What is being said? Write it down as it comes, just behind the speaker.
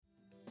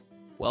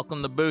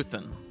Welcome to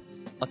Boothin'.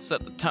 Let's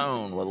set the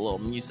tone with a little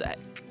music.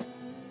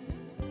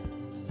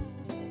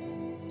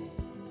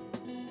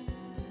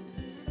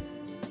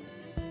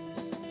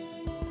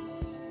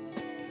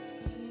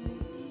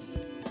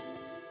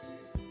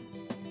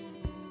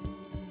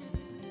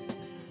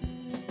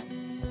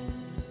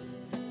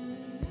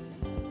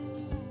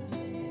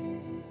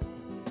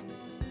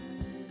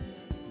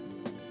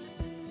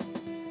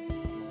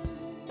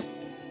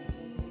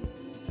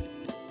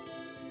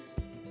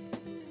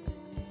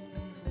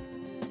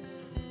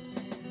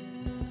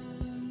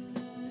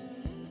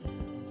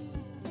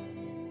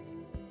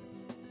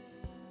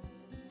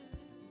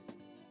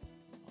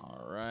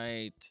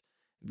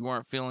 If you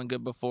weren't feeling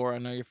good before, I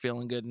know you're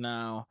feeling good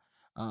now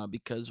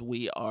because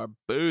we are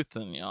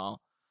boothin', y'all.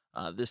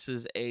 This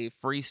is a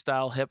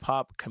freestyle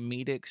hip-hop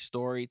comedic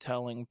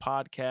storytelling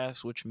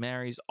podcast which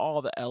marries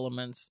all the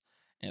elements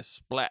and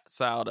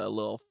splats out a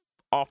little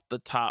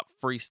off-the-top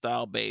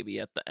freestyle baby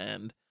at the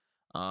end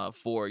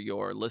for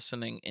your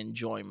listening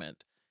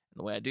enjoyment. And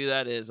the way I do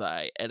that is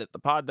I edit the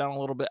pod down a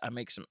little bit. I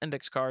make some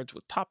index cards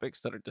with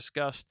topics that are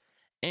discussed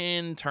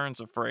in turns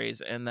of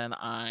phrase, and then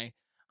I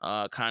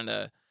I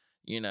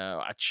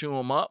chew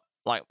them up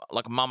like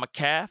a mama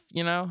calf,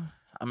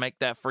 I make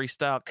that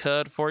freestyle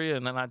cud for you,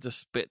 and then I just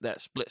spit that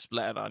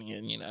splat on you,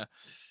 and,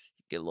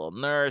 get a little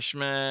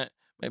nourishment,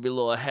 maybe a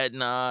little head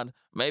nod.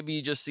 Maybe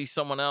you just see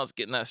someone else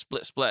getting that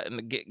splat in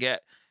the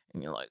get,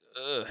 and you're like,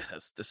 ugh,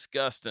 that's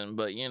disgusting.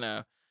 But,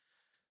 in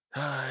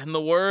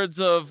the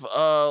words of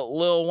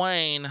Lil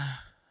Wayne,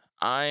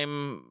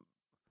 I'm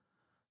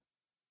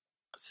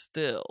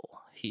still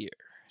here.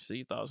 See,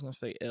 you thought I was going to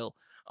say ill.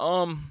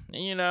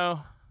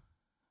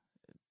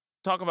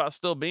 Talk about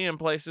still being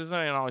places.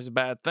 That ain't always a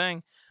bad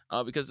thing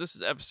because this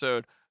is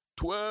episode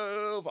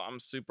 12. I'm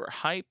super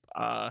hype.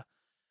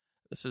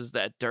 This is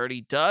that Dirty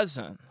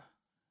Dozen.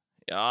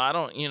 I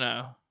don't,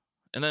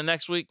 and then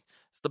next week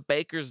it's the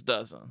Baker's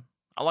Dozen.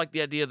 I like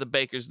the idea of the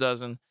Baker's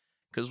Dozen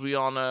because we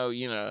all know,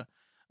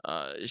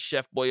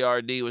 Chef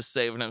Boyardee was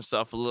saving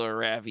himself a little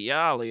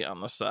ravioli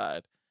on the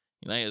side.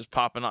 He was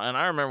popping on. And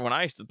I remember when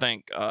I used to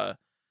think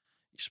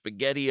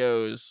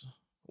SpaghettiOs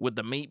with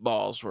the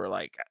meatballs were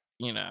like,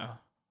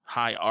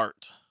 high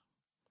art.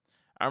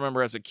 I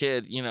remember as a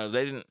kid,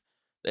 they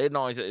didn't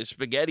always,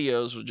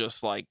 SpaghettiOs were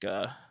just like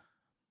the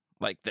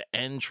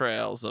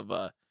entrails of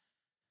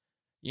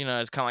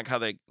it's kind of like how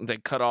they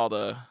cut all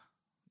the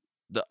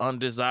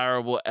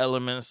undesirable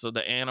elements of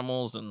the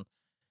animals and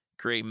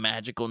create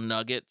magical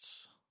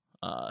nuggets.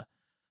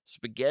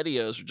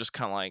 SpaghettiOs were just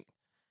kind of like,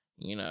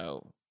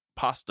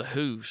 pasta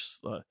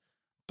hoofs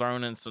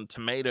thrown in some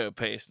tomato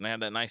paste, and they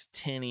had that nice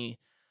tinny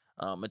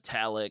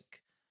metallic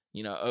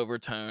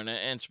overtone.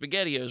 And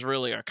SpaghettiOs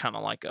really are kind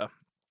of like a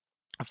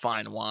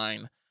fine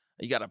wine.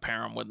 You got to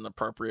pair them with an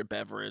appropriate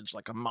beverage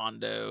like a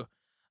Mondo,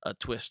 a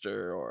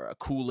Twister, or a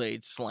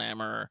Kool-Aid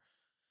Slammer,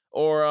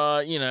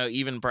 or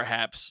even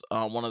perhaps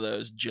one of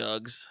those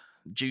jugs,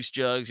 juice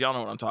jugs. Y'all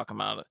know what I'm talking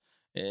about.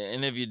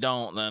 And if you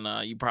don't, then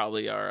you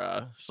probably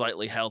are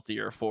slightly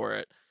healthier for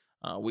it.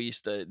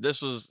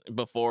 This was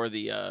before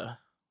the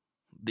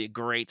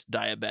great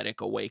diabetic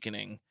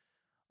awakening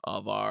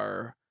of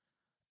our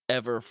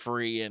ever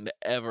free and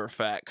ever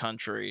fat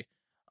country.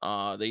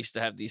 They used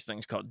to have these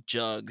things called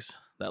jugs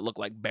that look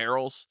like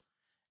barrels,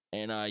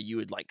 and you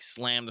would like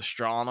slam the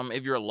straw on them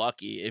if you're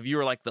lucky. If you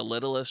were like the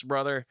littlest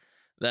brother,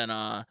 then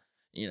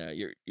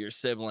your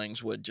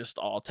siblings would just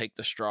all take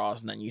the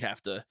straws, and then you'd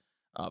have to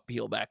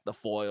peel back the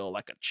foil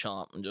like a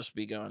chump and just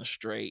be going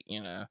straight,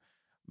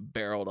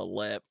 barrel to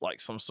lip like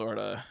some sort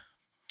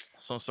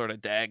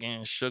of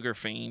dagging sugar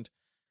fiend.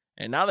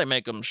 And now they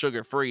make them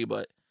sugar free,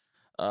 but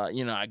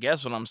I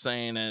guess what I'm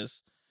saying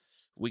is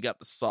we got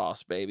the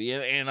sauce, baby.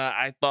 And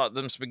I thought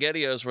them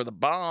SpaghettiOs were the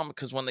bomb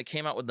because when they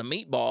came out with the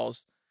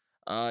meatballs,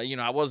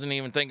 I wasn't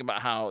even thinking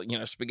about how,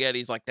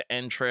 spaghetti's like the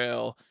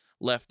entrail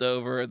left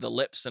over, the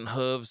lips and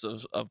hooves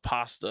of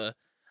pasta.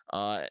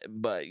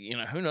 But,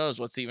 who knows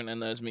what's even in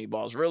those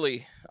meatballs.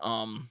 Really,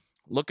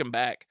 looking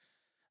back,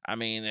 I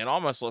mean, it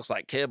almost looks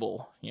like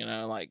kibble,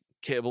 like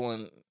kibble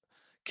and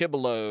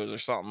kibbelos or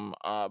something.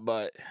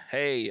 But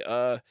hey,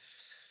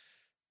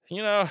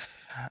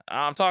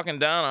 I'm talking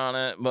down on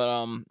it,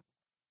 but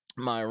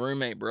my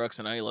roommate Brooks,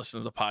 I know he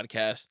listens to the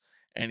podcast,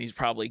 and he's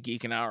probably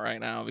geeking out right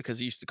now because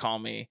he used to call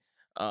me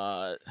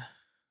a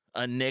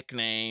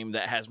nickname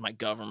that has my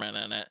government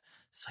in it.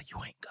 So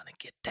you ain't gonna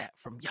get that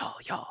from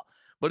y'all.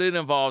 But it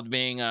involved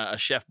being a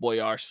Chef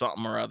Boyardee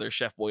something or other,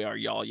 Chef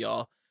Boyardee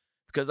y'all.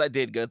 Because I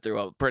did go through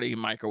a pretty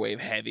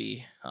microwave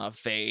heavy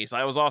phase.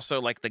 I was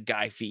also like the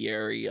Guy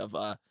Fieri of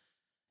I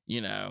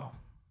don't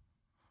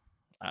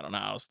know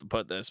how else to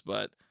put this,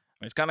 but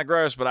it's kind of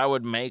gross, but I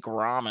would make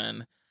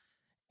ramen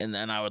and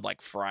then I would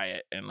like fry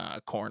it in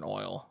corn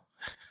oil.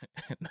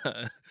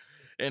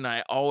 And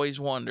I always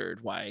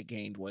wondered why I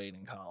gained weight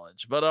in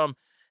college. But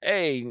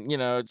hey,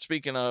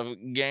 speaking of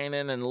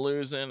gaining and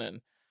losing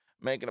and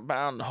making a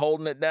pound and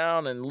holding it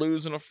down and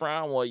losing a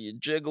frown while you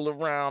jiggle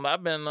around,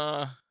 I've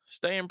been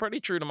staying pretty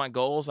true to my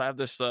goals. I have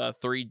this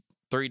 3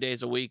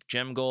 days a week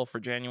gym goal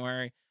for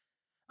January.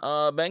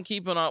 Been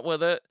keeping up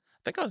with it. I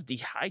think I was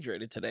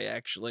dehydrated today,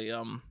 actually.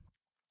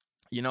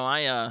 You know,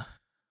 uh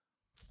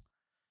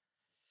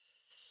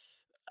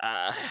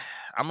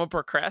I'm a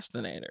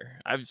procrastinator.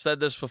 I've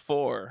said this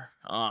before.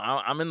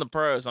 I'm in the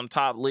pros. I'm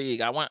top league.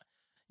 I went,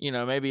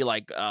 maybe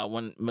like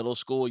when middle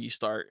school you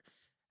start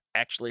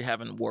actually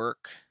having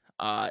work,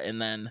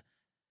 and then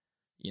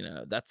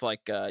that's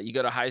like you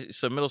go to high.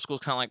 So middle school is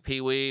kind of like Pee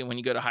Wee. When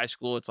you go to high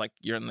school, it's like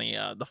you're in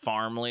the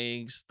farm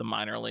leagues, the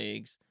minor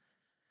leagues,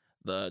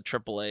 the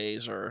triple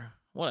A's or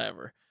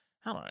whatever.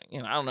 I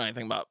don't know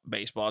anything about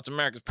baseball. It's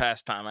America's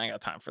pastime. I ain't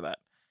got time for that.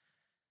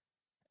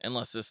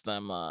 Unless it's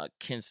them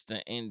Kinston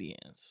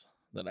Indians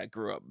that I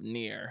grew up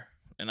near.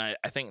 And I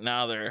think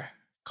now they're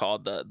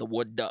called the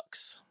Wood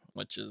Ducks,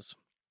 which is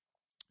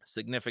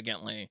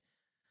significantly,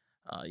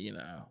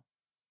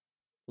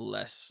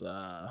 less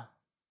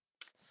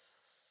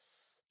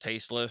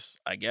tasteless,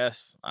 I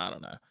guess. I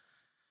don't know.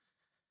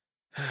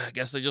 I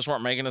guess they just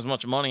weren't making as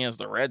much money as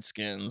the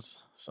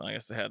Redskins, so I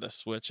guess they had to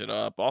switch it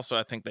up. Also,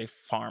 I think they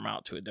farm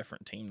out to a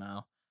different team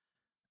now.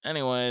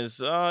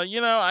 Anyways, I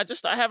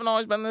haven't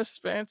always been this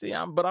fancy,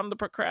 but I'm the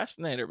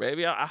procrastinator,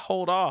 baby. I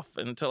hold off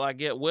until I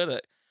get with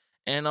it,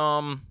 and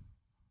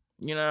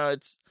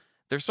there's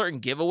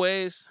certain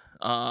giveaways,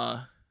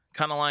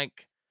 kind of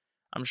like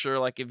I'm sure,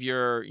 like if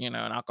you're an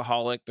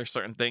alcoholic, there's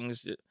certain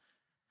things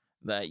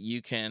that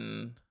you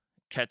can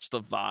catch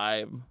the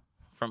vibe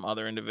from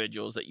other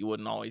individuals that you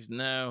wouldn't always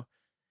know.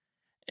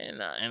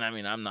 And I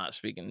mean, I'm not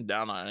speaking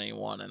down on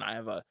anyone, and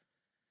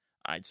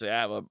I'd say I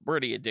have a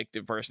pretty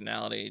addictive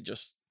personality,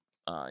 just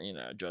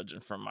judging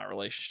from my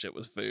relationship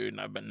with food,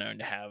 and I've been known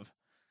to have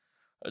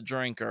a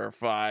drink or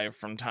five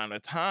from time to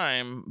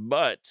time,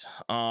 but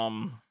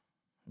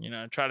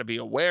try to be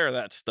aware of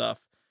that stuff.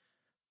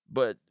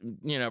 But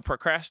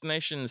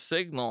procrastination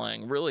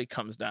signaling really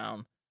comes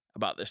down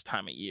about this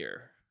time of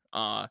year.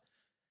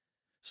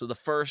 So the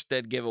first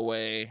dead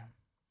giveaway,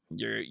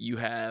 you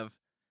have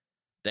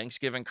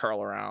Thanksgiving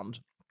curl around,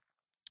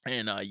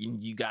 and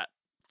you got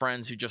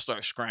friends who just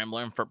start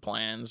scrambling for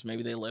plans.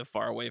 Maybe they live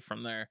far away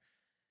from their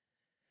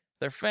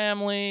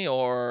family,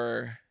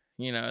 or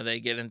they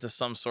get into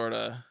some sort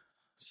of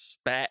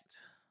spat,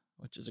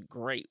 which is a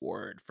great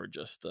word for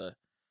just a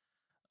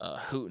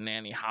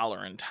hootenanny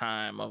hollering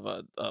time of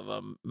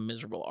a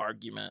miserable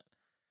argument.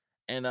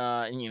 And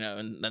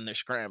and then they're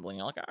scrambling.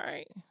 You're like, all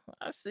right,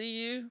 I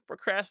see you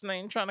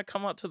procrastinating, trying to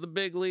come up to the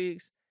big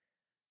leagues.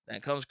 Then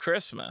comes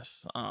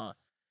Christmas.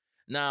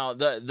 Now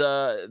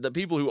the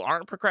people who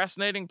aren't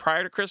procrastinating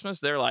prior to Christmas,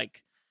 they're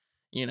like,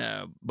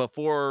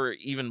 before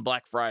even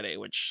Black Friday,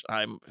 which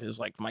is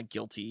like my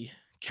guilty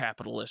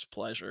capitalist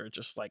pleasure.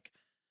 Just like,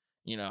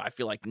 I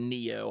feel like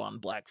Neo on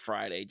Black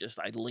Friday. Just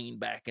I lean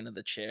back into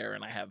the chair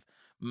and I have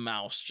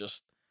mouse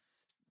just,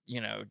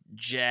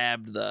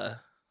 jabbed the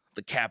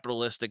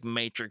capitalistic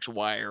matrix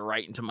wire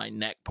right into my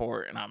neck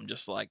port, and I'm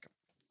just like,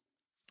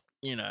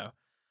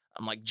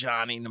 I'm like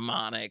Johnny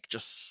Mnemonic,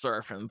 just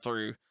surfing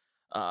through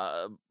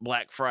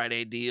Black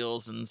Friday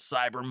deals and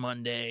Cyber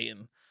Monday,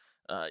 and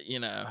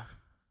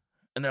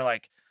and they're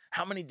like,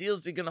 how many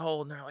deals is he gonna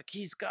hold? And they're like,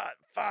 he's got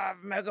 5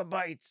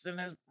 megabytes in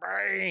his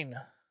brain,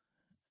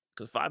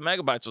 because 5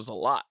 megabytes was a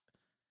lot.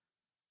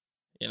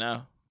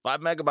 5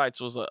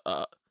 megabytes was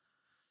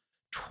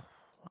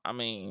I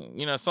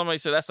mean, somebody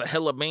said that's a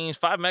hill of beans.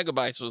 5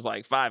 megabytes was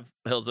like 5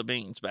 hills of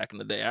beans back in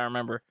the day. I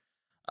remember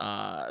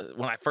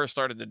when I first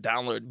started to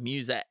download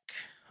music,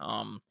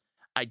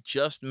 I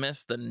just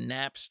missed the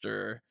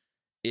Napster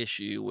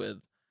issue with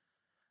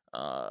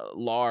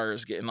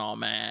Lars getting all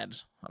mad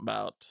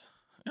about,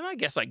 and I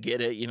guess I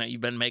get it.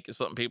 You've been making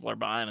something people are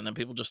buying, and then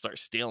people just start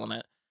stealing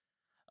it.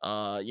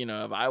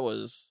 If I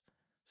was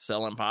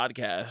selling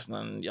podcasts and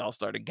then y'all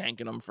started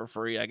ganking them for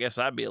free, I guess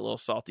I'd be a little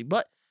salty.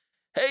 But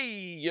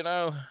hey,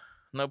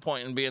 no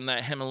point in being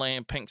that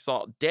Himalayan pink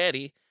salt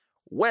daddy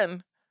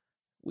when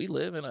we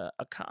live in an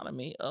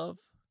economy of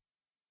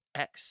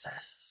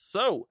excess.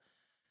 So,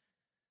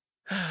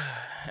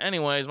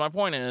 anyways, my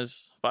point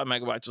is 5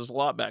 megabytes was a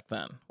lot back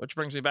then, which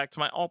brings me back to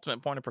my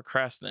ultimate point of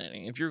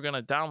procrastinating. If you're going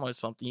to download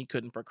something, you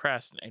couldn't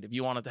procrastinate. If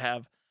you wanted to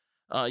have,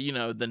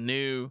 the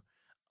new,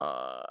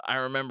 I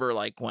remember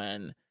like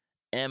when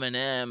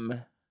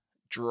Eminem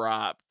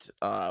dropped,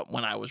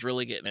 when I was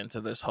really getting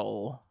into this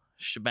whole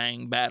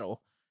shebang battle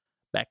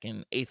back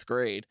in 8th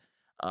grade.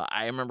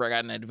 I remember I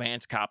got an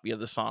advanced copy of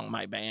the song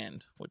My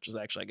Band, which was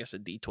actually, I guess, a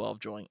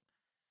D12 joint.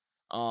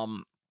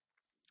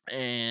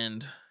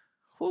 And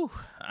whew,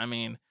 I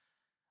mean,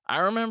 I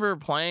remember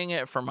playing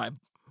it for my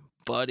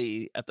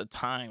buddy at the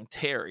time,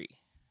 Terry,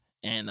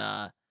 and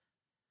I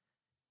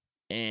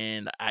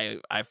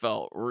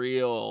felt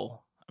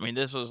real. I mean,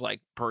 this was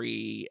like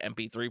pre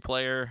MP3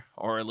 player,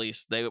 or at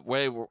least they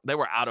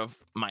were out of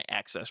my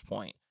access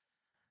point.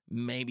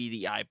 Maybe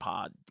the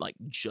iPod like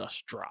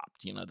just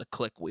dropped, the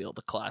click wheel,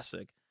 the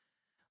classic,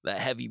 that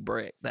heavy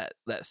brick, that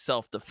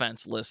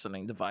self-defense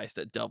listening device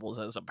that doubles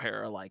as a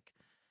pair of like,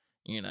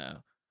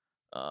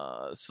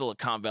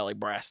 Silicon Valley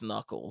brass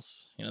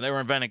knuckles. They were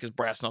invented because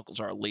brass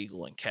knuckles are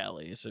illegal in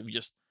Cali. So if you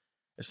just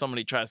if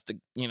somebody tries to,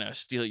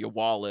 steal your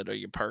wallet or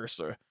your purse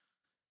or,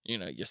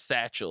 your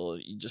satchel,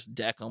 you just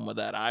deck them with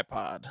that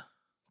iPod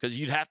because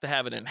you'd have to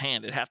have it in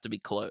hand. It'd have to be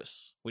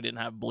close. We didn't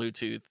have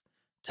Bluetooth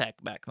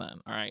tech back then.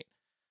 All right.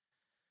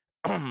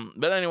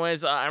 But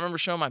anyways, I remember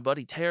showing my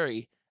buddy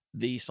Terry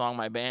the song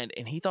My Band,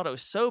 and he thought it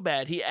was so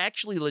bad. He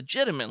actually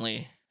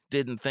legitimately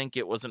didn't think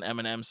it was an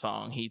Eminem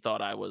song. He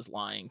thought I was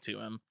lying to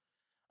him,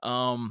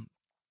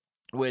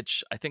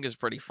 which I think is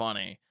pretty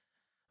funny.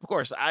 Of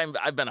course,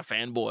 I've been a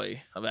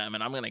fanboy of Eminem,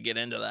 and I'm going to get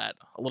into that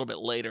a little bit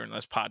later in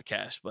this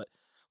podcast. But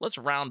let's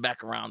round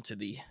back around to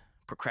the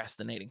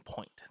procrastinating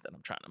point that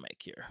I'm trying to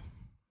make here.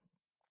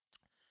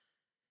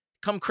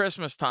 Come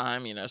Christmas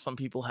time, some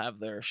people have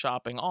their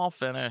shopping all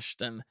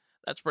finished, and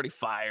that's pretty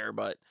fire.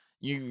 But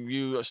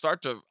you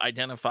start to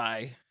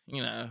identify,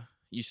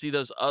 you see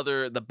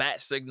the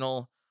bat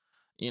signal,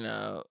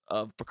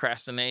 of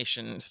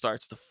procrastination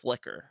starts to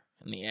flicker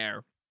in the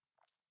air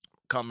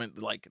coming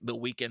like the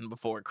weekend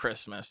before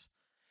Christmas.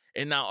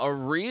 And now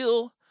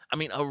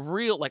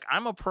like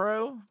I'm a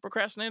pro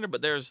procrastinator,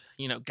 but there's,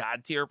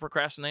 God tier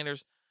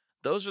procrastinators.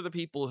 Those are the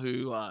people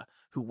who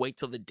wait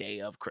till the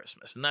day of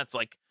Christmas. And that's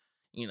like,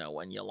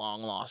 when your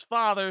long lost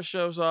father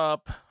shows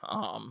up,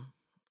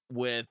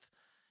 with,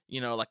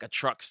 like a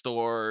truck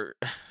store,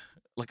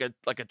 like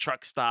a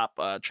truck stop,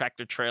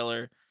 tractor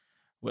trailer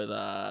with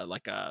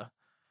like a,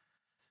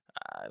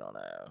 I don't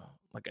know,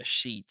 like a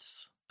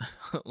Sheets,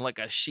 like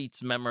a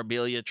Sheets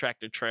memorabilia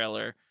tractor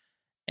trailer,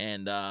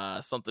 and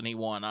something he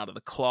won out of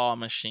the claw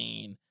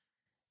machine,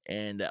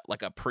 and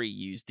like a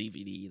pre-used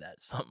DVD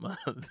that some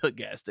of the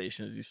gas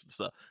stations used to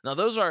sell. Now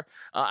those are,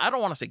 I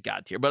don't want to say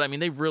God tier, but I mean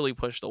they really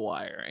push the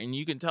wire, and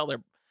you can tell they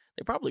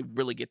probably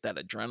really get that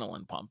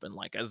adrenaline pumping,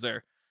 like as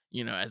they're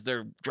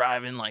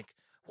driving, like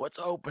what's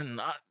open.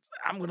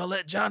 I'm gonna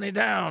let Johnny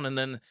down, and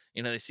then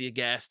they see a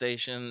gas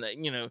station.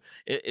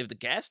 If the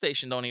gas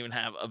station don't even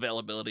have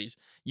availabilities,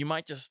 you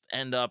might just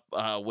end up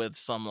with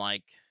some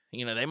like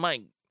they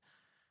might.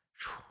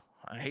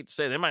 I hate to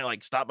say they might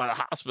like stop by the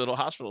hospital.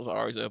 Hospitals are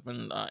always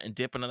open, and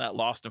dip into that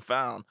lost and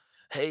found.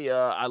 Hey,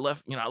 I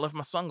left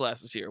my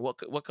sunglasses here.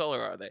 What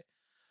color are they?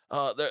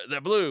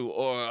 They're blue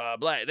or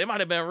black. They might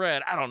have been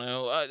red. I don't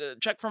know.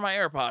 Check for my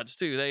AirPods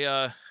too. They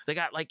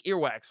got like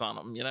earwax on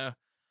them.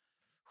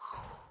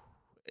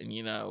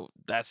 And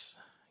that's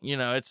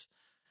it's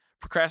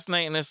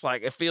procrastinating. It's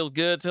like it feels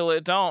good till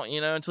it don't.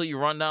 Until you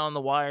run down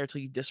the wire,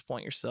 till you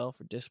disappoint yourself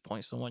or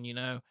disappoint someone.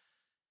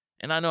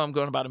 And I know I'm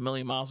going about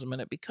 1,000,000 miles a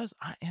minute because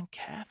I am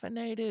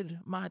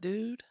caffeinated, my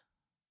dude.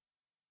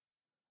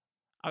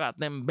 I got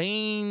them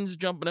beans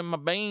jumping in my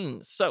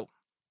beans. So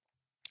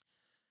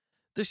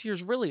this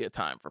year's really a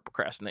time for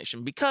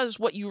procrastination because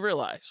what you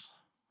realize,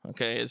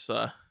 okay, is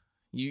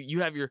you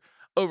have your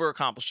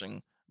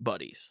over-accomplishing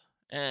buddies.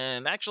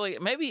 And actually,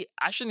 maybe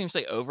I shouldn't even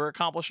say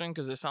over-accomplishing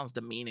because it sounds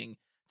demeaning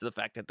to the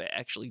fact that they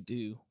actually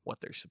do what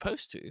they're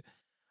supposed to.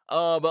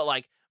 But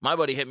like my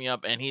buddy hit me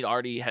up and he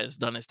already has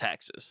done his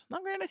taxes. Now,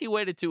 granted, he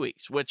waited 2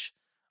 weeks, which,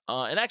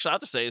 and actually, I'll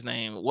just say his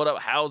name. What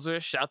up, Hauser?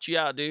 Shout you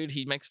out, dude.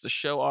 He makes the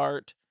show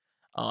art,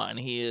 and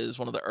he is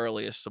one of the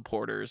earliest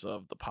supporters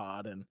of the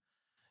pod and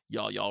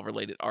y'all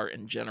related art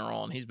in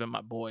general. And he's been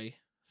my boy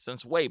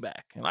since way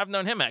back, and I've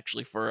known him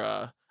actually for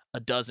a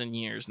dozen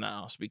years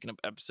now. Speaking of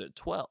episode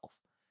 12.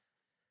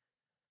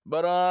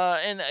 But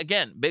and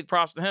again, big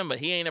props to him, but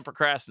he ain't a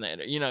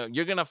procrastinator.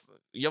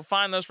 You'll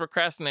find those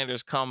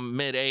procrastinators come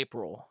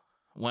mid-April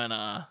when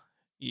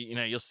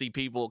you'll see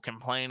people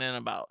complaining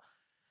about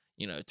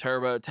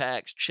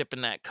TurboTax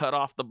chipping that cut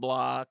off the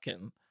block,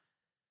 and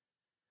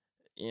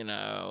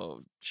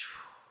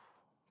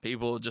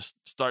people just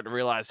start to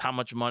realize how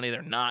much money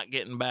they're not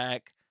getting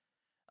back,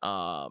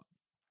 or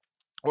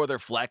they're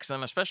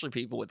flexing, especially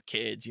people with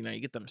kids. You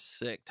get them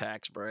sick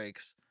tax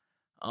breaks.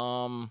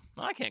 I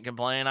can't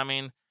complain. I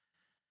mean,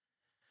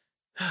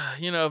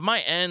 if my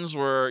ends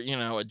were,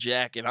 a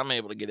jacket, I'm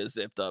able to get it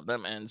zipped up.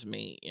 Them ends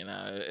meet.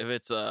 If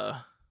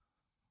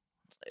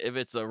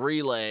it's a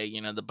relay,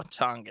 the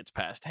baton gets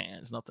passed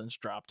hands. Nothing's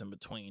dropped in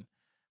between.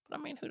 But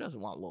I mean, who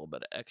doesn't want a little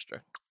bit of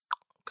extra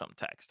come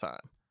tax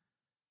time?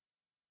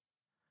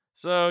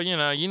 So, you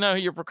know who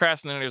your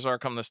procrastinators are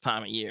come this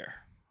time of year.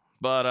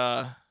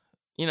 But,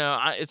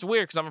 it's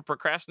weird because I'm a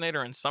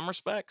procrastinator in some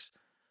respects.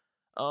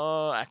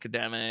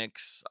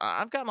 Academics.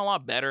 I've gotten a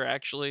lot better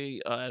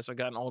actually as I've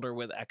gotten older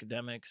with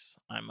academics.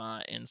 I'm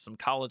in some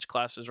college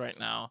classes right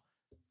now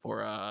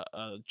for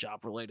a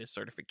job-related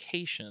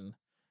certification.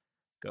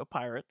 Go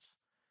Pirates.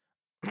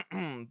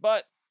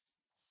 But,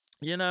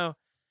 I'm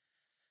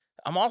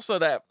also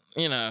that,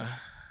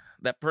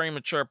 that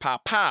premature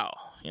pow.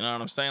 You know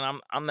what I'm saying?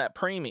 I'm that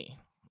preemie.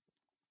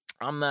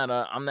 I'm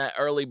that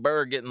early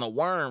bird getting the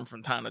worm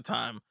from time to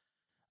time.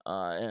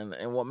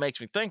 And what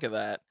makes me think of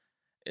that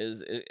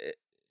is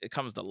it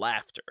comes to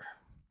laughter.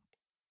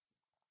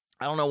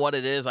 I don't know what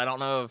it is. I don't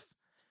know if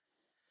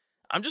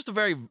I'm just a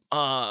very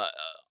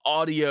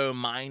audio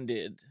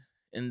minded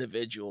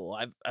individual.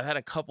 I've had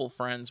a couple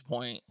friends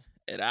point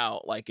it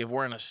out. Like if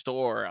we're in a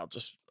store,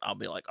 I'll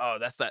be like, oh,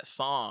 that's that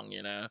song,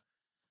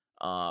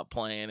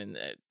 playing, and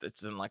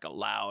it's in like a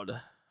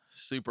loud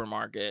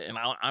supermarket, and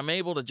I'm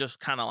able to just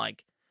kind of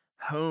like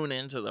hone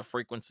into the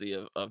frequency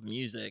of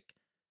music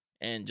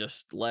and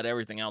just let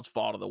everything else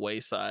fall to the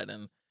wayside.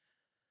 And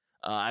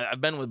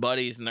I've been with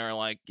buddies, and they're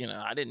like,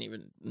 I didn't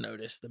even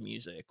notice the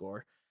music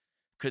or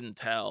couldn't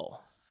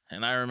tell.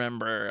 And I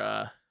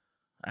remember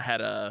I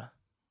had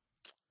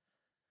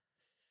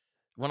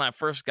when I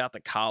first got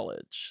to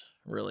college,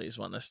 really is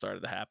when this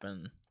started to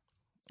happen.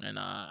 And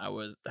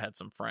had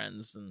some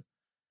friends, and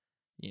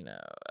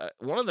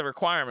one of the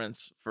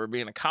requirements for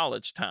being a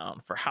college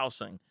town for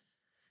housing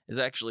is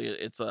actually,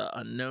 it's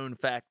a known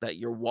fact that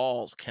your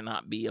walls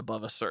cannot be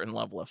above a certain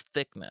level of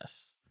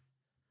thickness,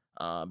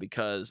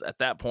 because at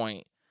that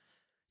point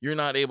you're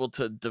not able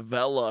to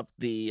develop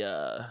the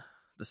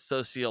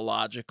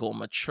sociological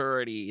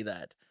maturity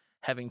that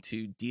having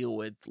to deal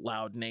with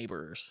loud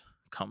neighbors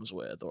comes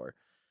with, or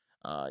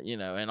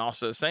and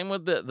also same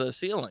with the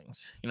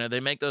ceilings. They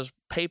make those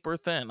paper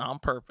thin on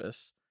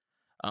purpose.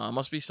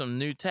 Must be some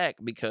new tech,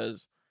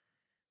 because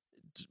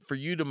for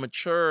you to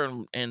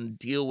mature and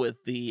deal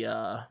with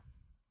the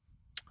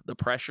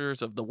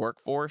pressures of the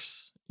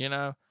workforce,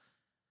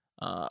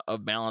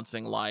 of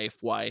balancing life,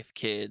 wife,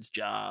 kids,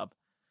 job,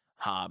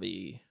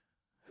 hobby,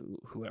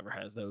 whoever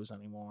has those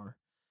anymore.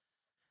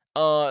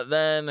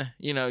 Then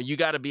you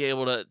got to be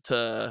able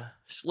to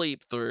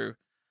sleep through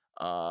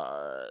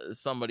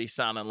somebody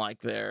sounding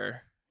like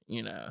they're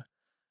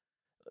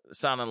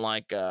sounding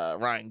like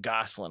Ryan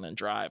Gosling and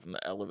Drive in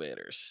the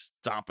elevator,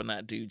 stomping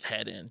that dude's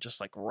head in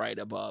just like right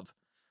above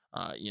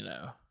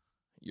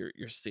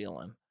your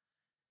ceiling.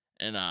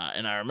 And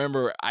I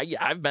remember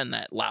I've been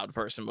that loud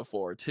person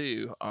before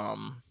too.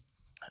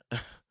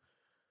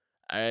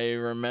 I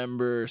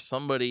remember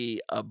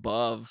somebody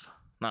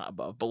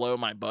below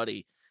my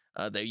buddy,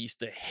 they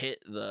used to hit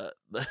the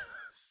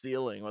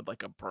ceiling with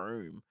like a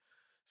broom.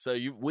 So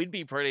we'd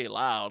be pretty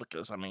loud,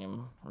 because I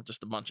mean, we're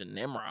just a bunch of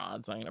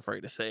Nimrods. I ain't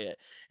afraid to say it.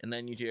 And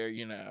then you'd hear,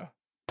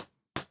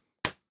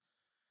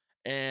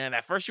 and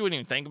at first you wouldn't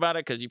even think about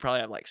it, because you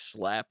probably have like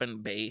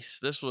slapping bass.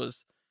 This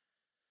was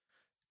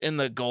in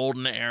the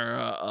golden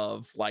era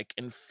of like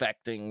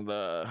infecting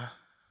the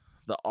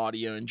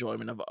audio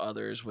enjoyment of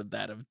others with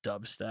that of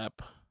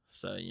dubstep.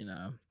 So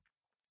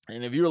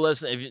and if you were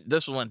listening,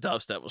 this was when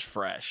dubstep was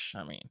fresh.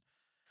 I mean,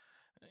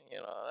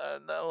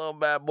 that little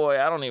bad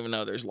boy, I don't even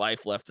know there's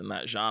life left in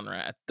that genre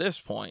at this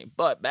point.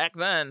 But back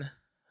then,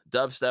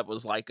 dubstep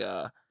was like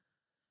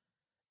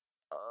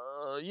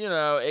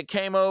it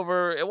came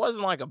over. It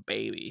wasn't like a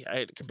baby. I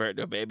hate to compare it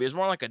to a baby. It was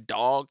more like a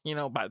dog.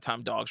 By the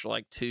time dogs were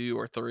like 2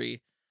 or 3,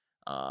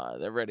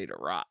 they're ready to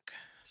rock.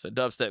 So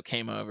dubstep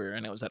came over,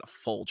 and it was at a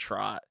full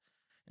trot.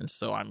 And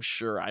so I'm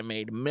sure I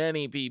made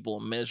many people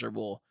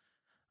miserable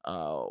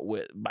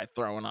by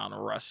throwing on a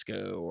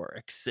Rusko or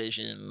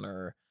Excision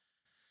or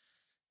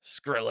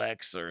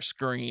Skrillex or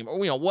Scream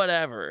or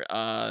whatever.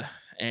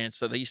 And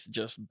so they used to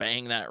just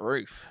bang that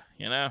roof,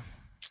 But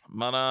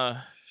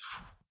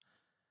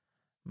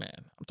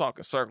man, I'm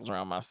talking circles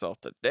around myself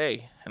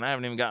today, and I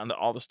haven't even gotten to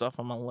all the stuff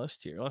on my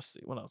list here. Let's see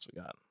what else we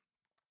got.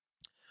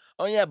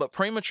 Oh yeah, but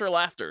premature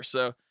laughter.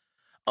 So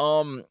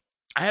I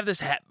have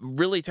this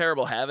really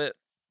terrible habit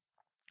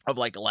of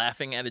like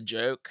laughing at a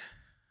joke.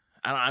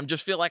 I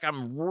just feel like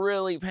I'm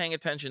really paying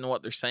attention to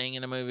what they're saying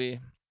in a movie,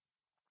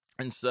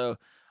 and so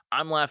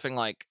I'm laughing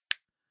like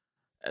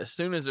as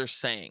soon as they're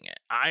saying it.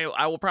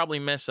 I will probably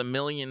miss a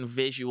million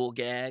visual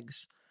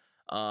gags.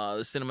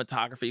 The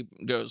cinematography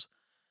goes,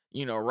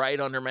 right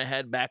under my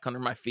head, back under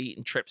my feet,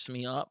 and trips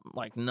me up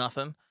like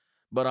nothing.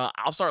 But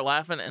I'll start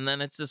laughing, and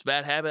then it's this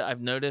bad habit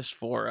I've noticed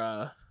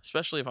for,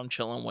 especially if I'm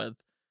chilling with,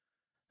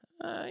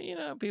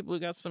 people who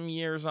got some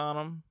years on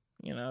them,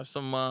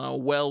 some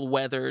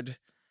well-weathered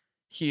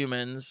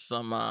humans,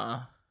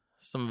 some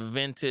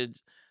vintage,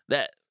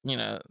 that,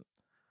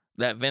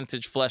 that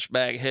vintage flesh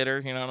bag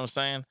hitter, you know what I'm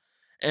saying?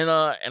 And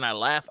I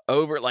laugh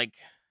over, like,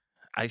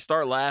 I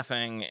start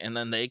laughing, and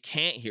then they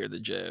can't hear the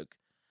joke.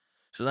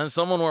 So then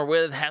someone we're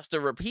with has to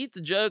repeat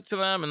the joke to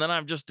them, and then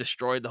I've just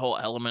destroyed the whole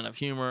element of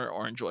humor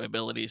or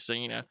enjoyability. So,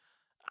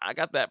 I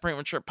got that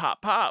premature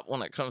pop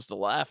when it comes to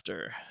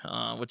laughter,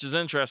 which is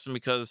interesting,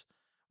 because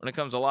when it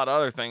comes to a lot of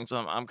other things,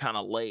 I'm kind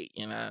of late,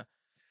 I'm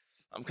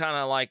kind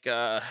of like,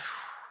 I'm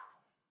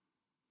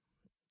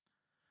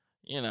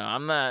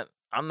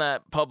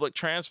that public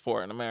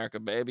transport in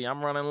America, baby.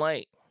 I'm running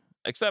late,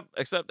 except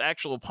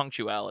actual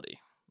punctuality.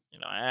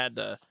 I had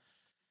to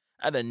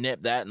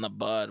nip that in the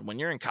bud. When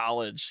you're in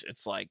college,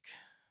 it's like,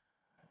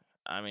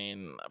 I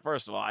mean,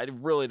 first of all, I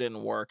really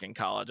didn't work in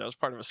college. I was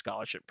part of a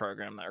scholarship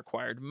program that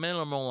required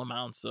minimal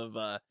amounts of,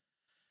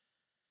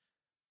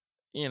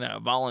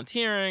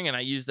 volunteering, and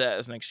I used that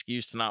as an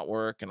excuse to not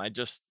work. And I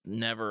just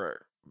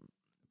never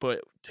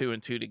put 2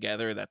 and 2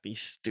 together that these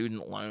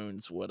student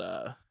loans would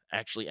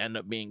actually end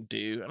up being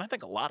due. And I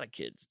think a lot of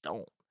kids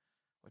don't,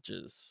 which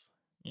is,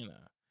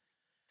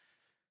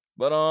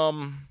 but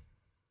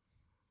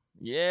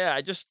yeah,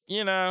 I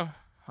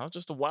was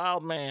just a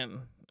wild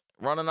man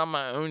running on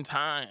my own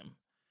time.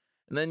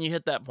 And then you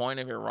hit that point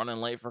if you're running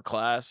late for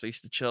class. I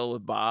used to chill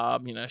with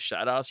Bob,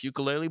 shout outs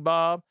ukulele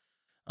Bob.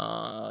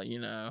 Uh, you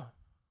know,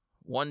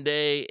 One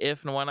day,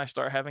 if and when I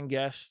start having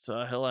guests,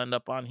 he'll end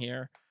up on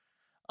here.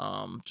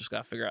 Just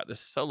gotta figure out this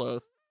solo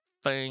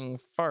thing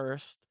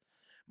first.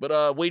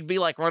 But we'd be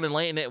like running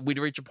late, and we'd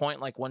reach a point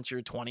like once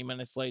you're 20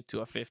 minutes late to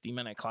a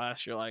 50-minute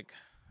class, you're like,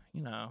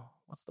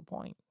 what's the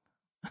point?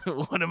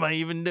 What am I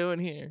even doing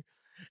here?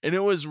 And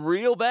it was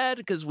real bad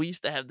because we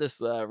used to have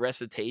this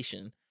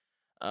recitation.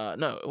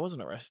 No, it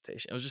wasn't a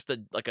recitation. It was just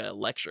like a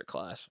lecture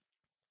class.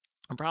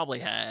 I probably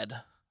had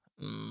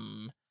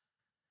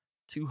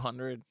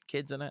 200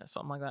 kids in it,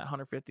 something like that,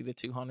 150 to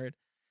 200.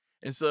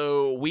 And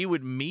so we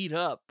would meet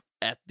up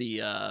at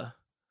the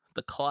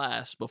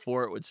class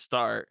before it would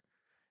start,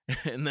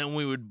 and then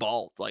we would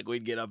bolt, like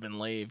we'd get up and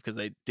leave because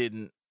they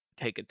didn't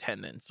take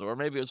attendance, or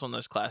maybe it was one of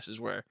those classes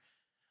where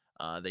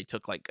they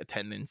took like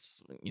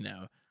attendance,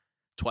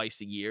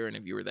 twice a year, and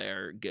if you were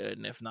there, good,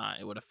 and if not,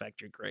 it would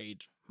affect your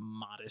grade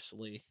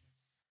modestly.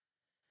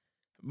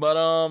 But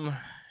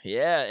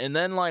yeah, and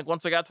then like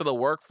once I got to the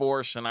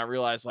workforce and I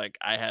realized like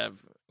I have,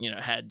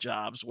 had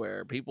jobs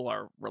where people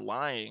are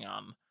relying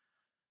on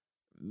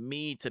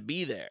me to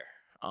be there.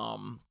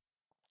 Um,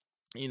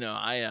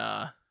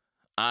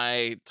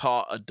 I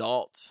taught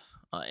adult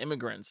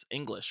immigrants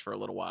English for a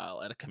little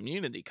while at a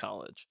community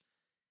college.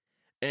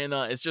 And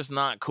it's just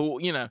not cool.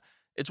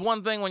 It's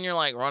one thing when you're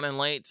like running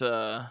late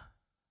to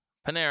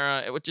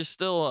Panera, which is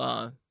still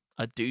a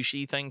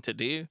douchey thing to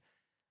do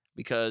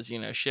because,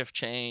 shift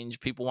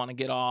change, people want to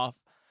get off,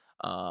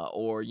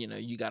 or,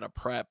 you got to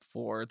prep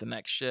for the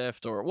next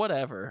shift or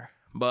whatever.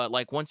 But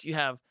like once you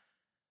have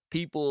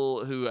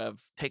people who have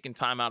taken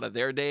time out of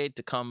their day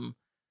to come,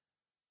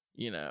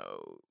 you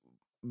know,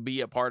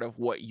 be a part of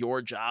what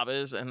your job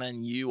is, and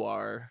then you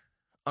are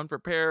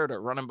unprepared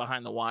or running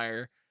behind the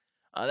wire,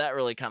 that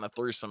really kind of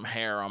threw some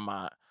hair on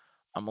my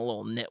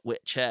little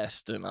nitwit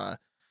chest. And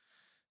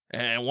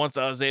once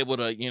I was able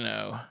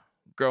to,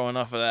 grow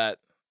enough of that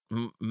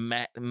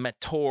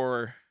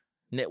mature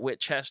nitwit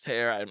chest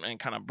hair and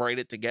kind of braid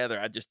it together,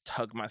 I just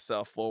tug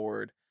myself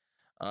forward,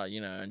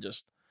 and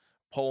just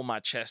pull my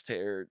chest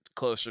hair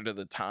closer to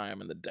the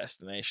time and the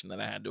destination that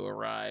I had to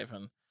arrive.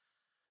 And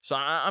so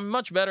I'm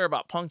much better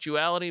about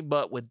punctuality,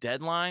 but with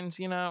deadlines,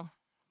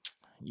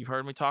 you've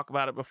heard me talk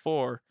about it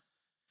before,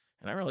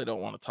 and I really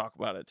don't want to talk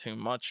about it too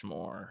much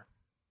more.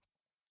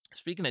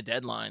 Speaking of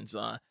deadlines,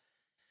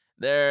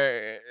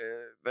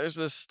 there's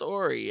this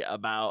story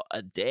about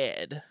a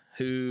dad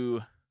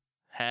who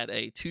had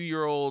a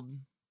 2-year-old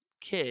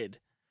kid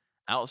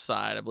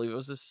outside. I believe it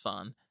was his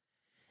son,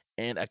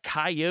 and a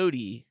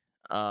coyote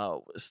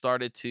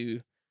started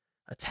to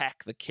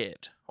attack the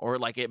kid, or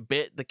like it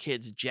bit the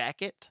kid's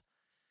jacket.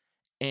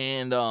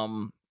 And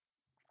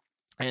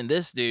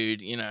this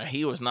dude,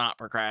 he was not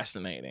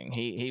procrastinating.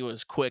 He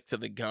was quick to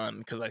the gun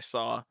because I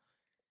saw.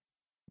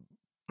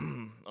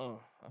 Oh,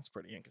 that's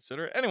pretty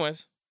inconsiderate.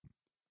 Anyways,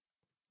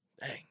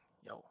 dang,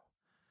 yo,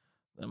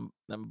 them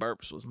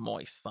burps was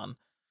moist, son.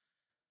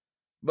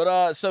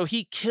 But so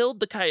he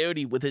killed the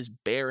coyote with his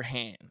bare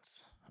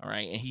hands. All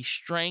right, and he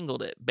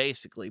strangled it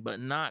basically, but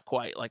not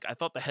quite. Like I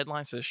thought the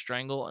headline says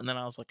strangle, and then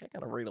I was like, I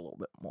gotta read a little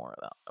bit more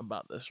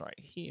about this right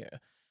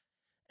here.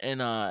 And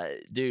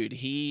dude,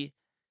 he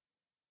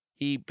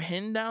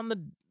pinned down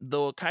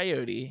the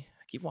coyote.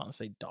 I keep wanting to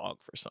say dog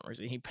for some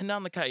reason. He pinned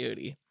down the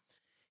coyote.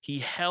 He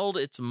held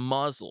its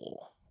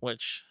muzzle,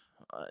 which,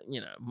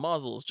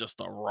 muzzle is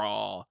just a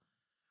raw.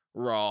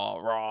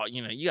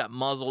 You got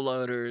muzzle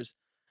loaders.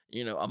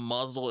 A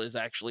muzzle is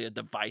actually a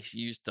device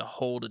used to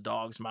hold a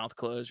dog's mouth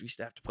closed. We used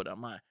to have to put on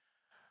my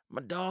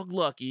dog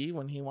Lucky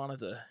when he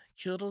wanted to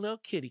kill the little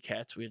kitty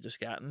cats we had just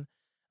gotten.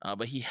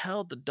 But he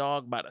held the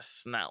dog by the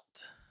snout,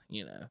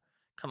 kind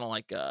of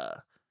like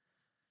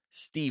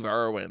Steve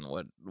Irwin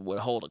would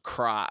hold a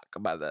croc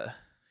by the,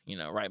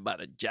 right by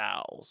the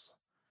jowls.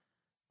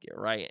 Get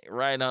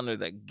right under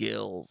the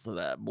gills of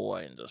that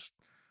boy and just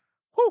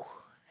whoo.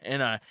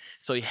 And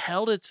so he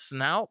held its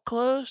snout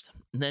closed,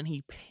 and then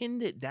he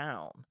pinned it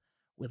down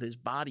with his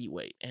body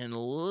weight and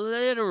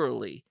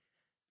literally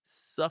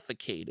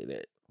suffocated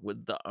it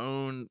with the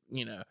own,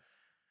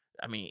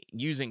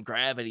 using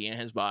gravity and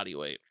his body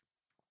weight.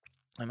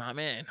 And my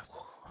man,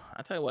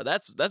 I tell you what,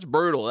 that's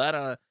brutal.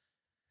 That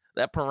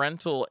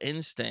parental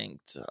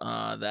instinct,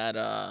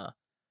 that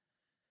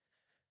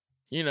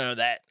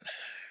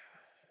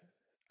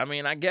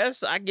I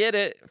guess I get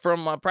it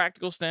from a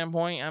practical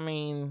standpoint.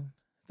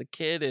 The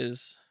kid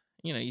is,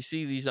 you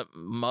see these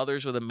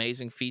mothers with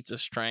amazing feats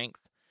of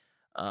strength,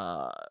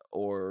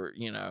 or,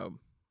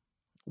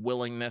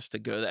 willingness to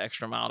go the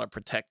extra mile to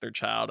protect their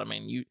child. That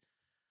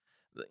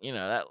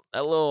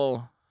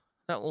little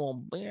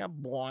yeah,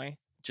 boy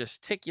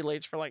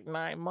gesticulates for like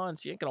 9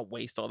 months. You ain't going to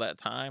waste all that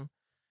time.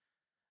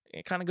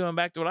 Kind of going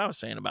back to what I was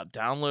saying about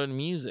downloading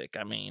music.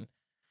 If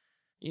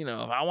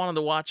I wanted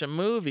to watch a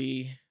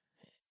movie,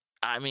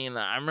 I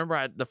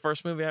remember the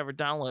first movie I ever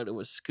downloaded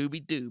was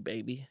Scooby Doo,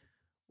 baby.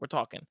 We're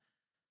talking,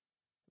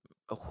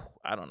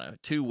 I don't know,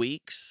 2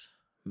 weeks,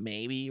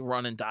 maybe,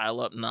 running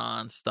dial up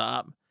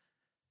nonstop.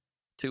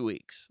 2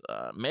 weeks,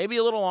 maybe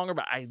a little longer,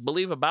 but I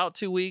believe about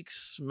 2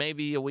 weeks,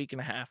 maybe a week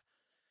and a half.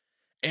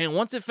 And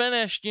once it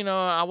finished,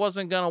 I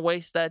wasn't going to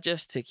waste that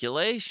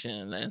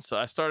gesticulation. And so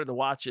I started to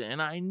watch it,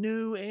 and I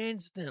knew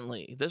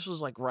instantly. This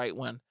was like right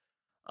when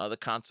the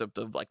concept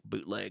of like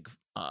bootleg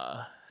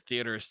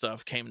theater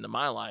stuff came into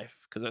my life,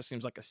 because that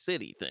seems like a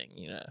city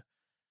thing,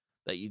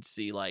 that you'd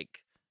see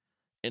like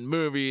in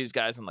movies,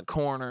 guys in the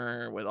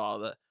corner with all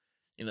the,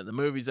 the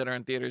movies that are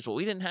in theaters. Well,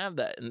 we didn't have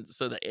that. And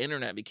so the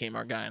internet became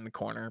our guy in the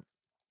corner.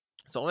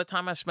 So all the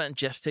time I spent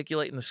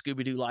gesticulating the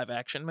Scooby-Doo live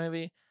action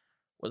movie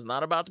was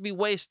not about to be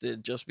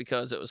wasted just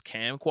because it was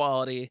cam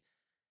quality.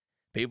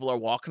 People are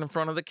walking in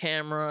front of the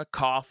camera,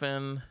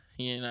 coughing,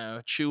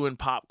 chewing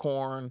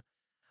popcorn,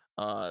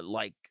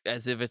 like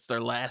as if it's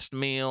their last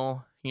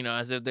meal,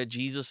 as if they're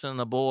Jesus and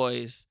the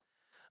boys,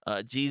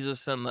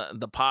 Jesus and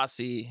the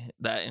posse,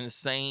 that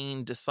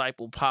insane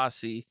disciple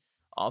posse,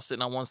 all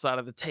sitting on one side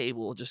of the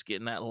table, just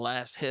getting that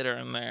last hitter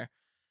in there.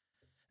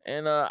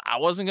 And I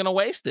wasn't going to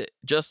waste it.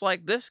 Just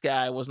like this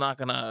guy was not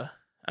going to,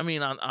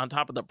 on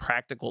top of the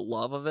practical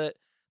love of it,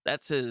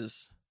 that's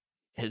his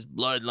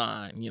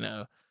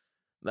bloodline,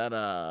 that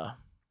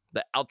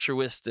the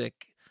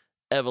altruistic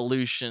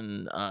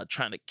evolution,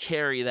 trying to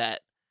carry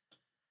that,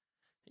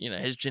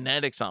 his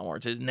genetics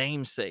onwards, his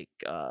namesake,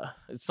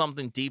 is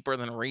something deeper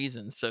than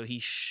reason. So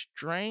he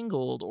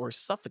strangled or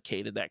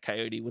suffocated that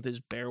coyote with his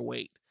bare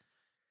weight.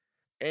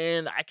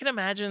 And I can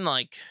imagine,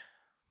 like,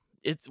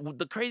 it's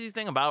the crazy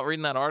thing about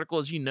reading that article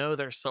is,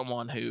 there's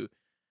someone who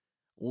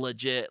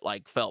legit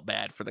like felt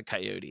bad for the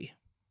coyote.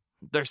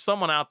 There's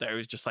someone out there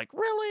who's just like,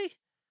 really?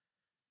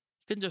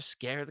 You couldn't just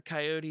scare the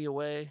coyote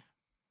away?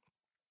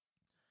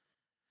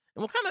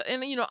 And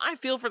I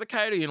feel for the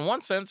coyote in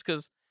one sense,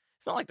 because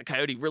it's not like the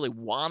coyote really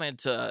wanted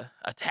to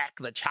attack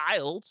the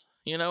child.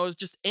 It was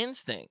just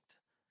instinct.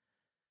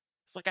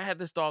 It's like I had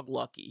this dog,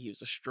 Lucky. He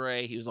was a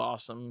stray. He was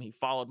awesome. He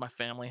followed my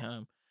family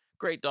home.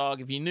 Great dog.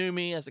 If you knew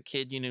me as a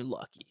kid, you knew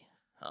Lucky.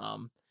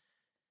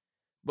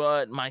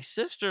 But my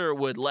sister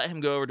would let him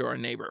go over to our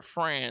neighbor,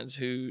 Franz,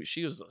 who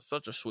she was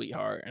such a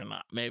sweetheart. And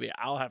maybe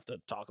I'll have to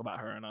talk about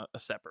her in a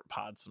separate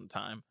pod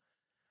sometime.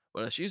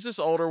 But she's this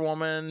older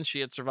woman.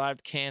 She had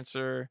survived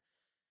cancer.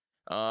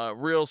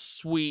 Real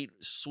sweet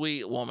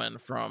woman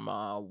from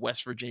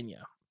West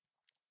Virginia.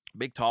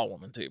 Big, tall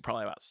woman, too.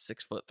 Probably about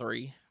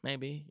 6'3",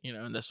 maybe.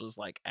 And this was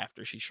like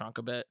after she shrunk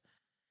a bit.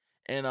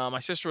 And my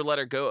sister would let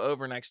her go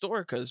over next door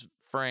because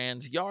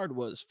Fran's yard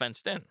was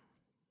fenced in.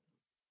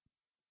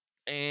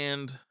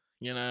 And,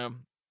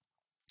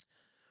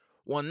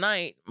 one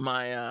night,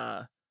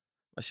 my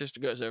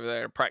sister goes over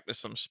there to practice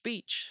some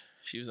speech.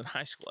 She was in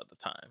high school at the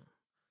time.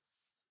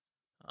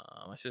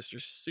 My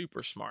sister's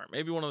super smart.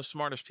 Maybe one of the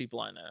smartest people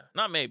I know.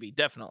 Not maybe,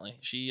 definitely.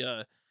 She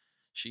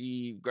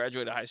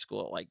graduated high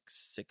school at like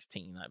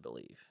 16, I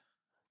believe.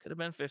 Could have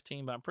been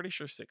 15, but I'm pretty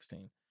sure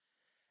 16.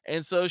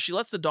 And so she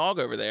lets the dog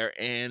over there,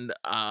 and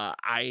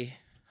I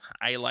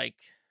like,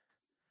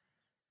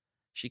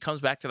 she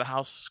comes back to the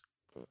house.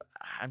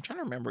 I'm trying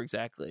to remember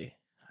exactly.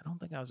 I don't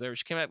think I was there.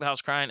 She came back to the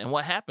house crying, and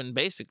what happened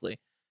basically,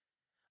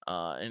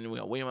 and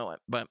we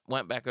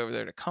went back over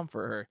there to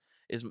comfort her,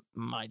 is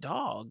my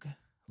dog,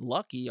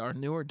 Lucky, our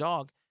newer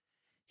dog,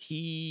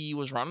 he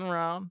was running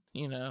around,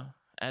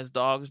 as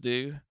dogs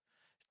do,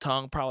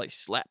 tongue probably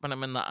slapping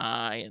him in the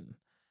eye, and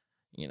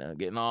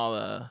getting all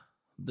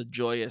the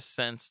joyous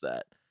sense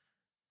that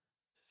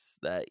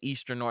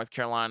Eastern North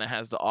Carolina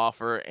has to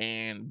offer.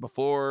 And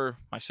before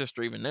my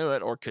sister even knew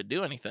it or could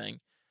do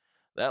anything,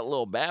 that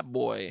little bad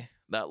boy,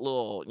 that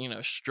little,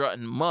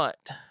 strutting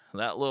mutt,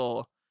 that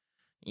little,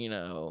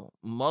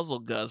 muzzle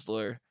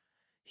guzzler,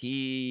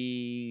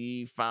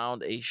 he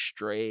found a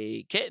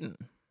stray kitten.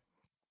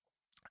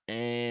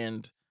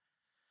 And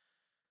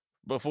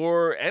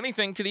before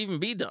anything could even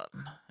be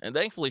done, and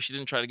thankfully she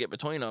didn't try to get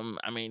between them,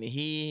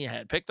 he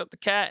had picked up the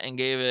cat and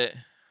gave it,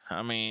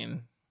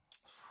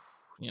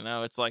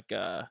 it's like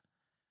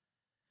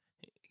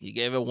he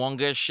gave it one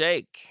good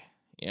shake.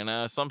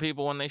 Some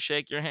people, when they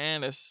shake your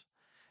hand, it's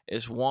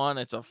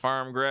a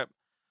firm grip.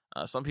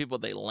 Some people,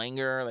 they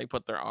linger, they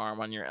put their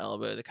arm on your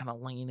elbow, they kind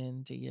of lean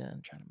into you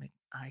and try to make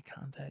eye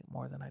contact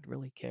more than I'd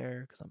really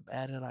care, because I'm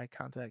bad at eye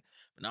contact.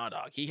 But no,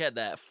 dog, he had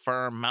that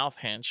firm mouth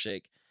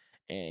handshake,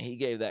 and he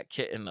gave that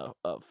kitten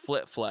a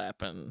flip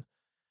flap. And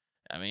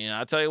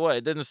I tell you what,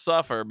 it didn't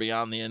suffer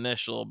beyond the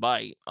initial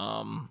bite.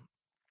 But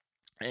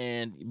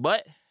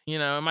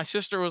my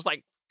sister was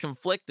like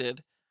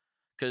conflicted,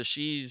 because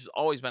she's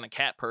always been a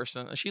cat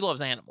person. She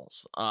loves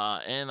animals,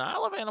 and I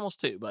love animals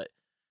too. But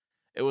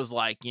it was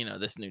like,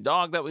 this new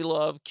dog that we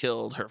love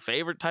killed her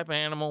favorite type of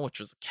animal, which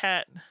was a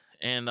cat.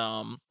 And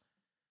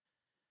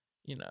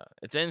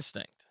it's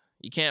instinct.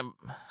 You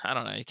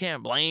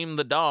can't blame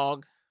the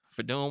dog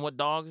for doing what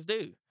dogs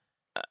do.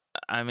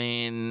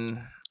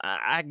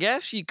 I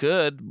guess you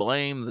could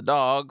blame the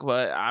dog,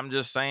 but I'm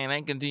just saying it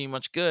ain't gonna do you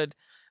much good.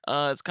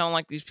 It's kind of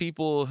like these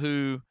people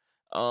who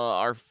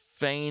are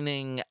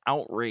feigning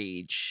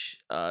outrage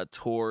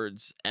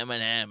towards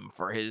Eminem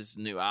for his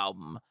new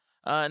album.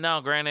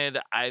 Now, granted,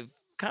 I've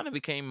kind of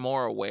became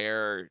more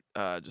aware,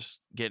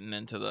 just getting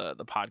into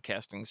the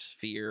podcasting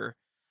sphere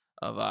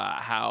of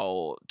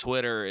how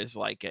Twitter is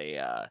like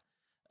a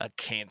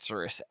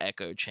cancerous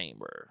echo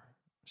chamber.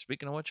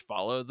 Speaking of which,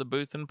 follow the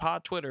Boothin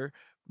Pod Twitter,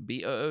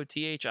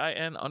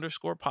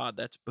 BOOTHIN_pod.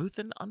 That's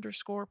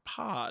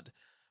Boothin_pod.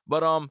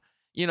 But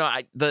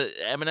the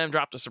Eminem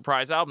dropped a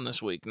surprise album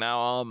this week.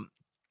 Now,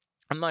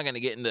 I'm not gonna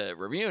get into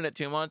reviewing it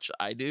too much.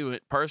 I do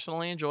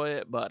personally enjoy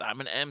it, but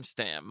I'm an M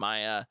stan.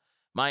 My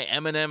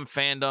Eminem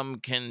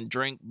fandom can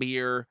drink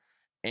beer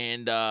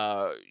and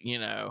and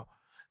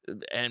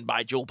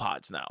buy Juul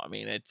pods now. I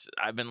mean,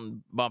 I've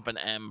been bumping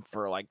M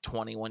for like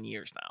 21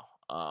 years now.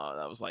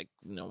 That was like,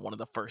 one of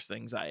the first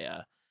things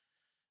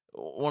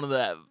one of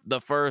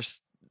the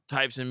first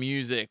types of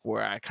music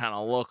where I kind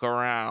of look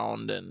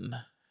around and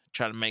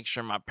try to make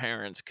sure my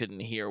parents couldn't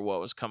hear what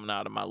was coming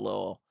out of my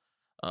little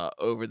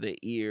over the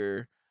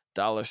ear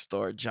dollar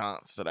store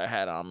jaunts that I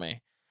had on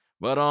me.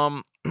 But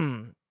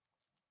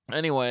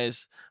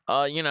anyways,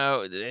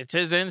 it's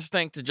his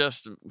instinct to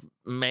just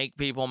make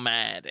people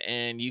mad,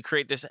 and you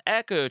create this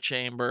echo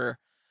chamber.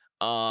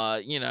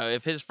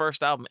 If his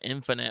first album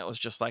Infinite was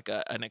just like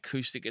an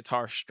acoustic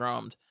guitar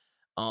strummed,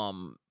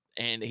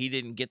 and he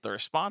didn't get the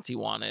response he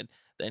wanted,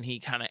 then he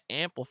kind of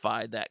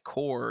amplified that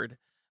chord,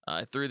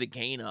 threw the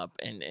gain up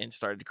and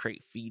started to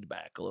create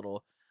feedback, a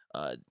little,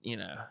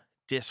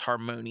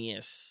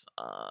 disharmonious,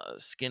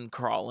 skin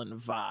crawling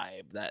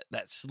vibe,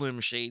 that Slim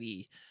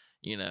Shady,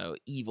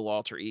 evil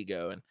alter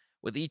ego. And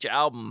with each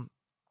album,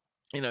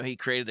 he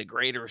created a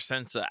greater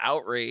sense of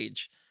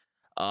outrage,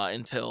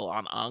 until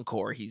on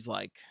Encore, he's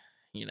like,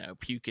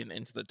 puking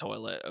into the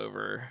toilet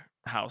over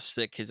how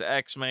sick his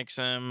ex makes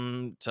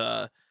him,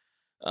 to,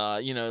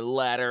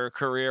 latter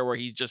career where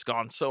he's just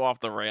gone so off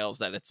the rails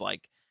that it's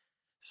like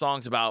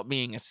songs about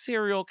being a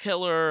serial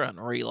killer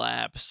and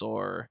relapse,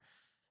 or,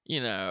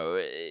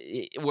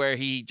 where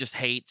he just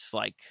hates,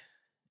 like,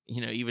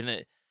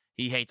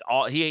 he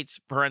hates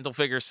parental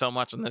figures so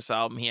much on this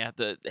album, he had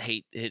to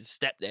hate his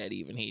stepdad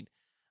even. He'd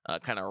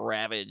kind of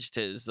ravaged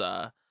his,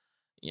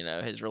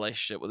 his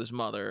relationship with his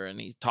mother,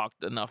 and he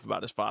talked enough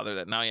about his father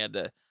that now he had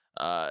to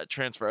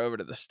transfer over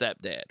to the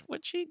stepdad,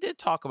 which he did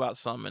talk about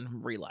some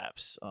in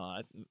Relapse.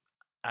 I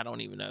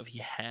don't even know if he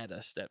had a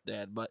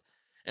stepdad, but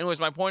anyways,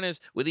 my point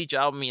is, with each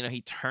album,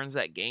 he turns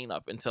that gain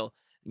up until,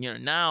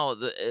 now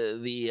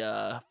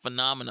the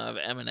phenomena of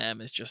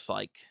Eminem is just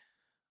like,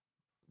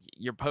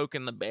 you're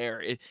poking the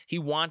bear. He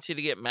wants you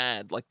to get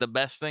mad. Like, the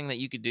best thing that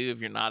you could do if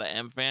you're not an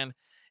M fan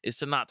is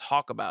to not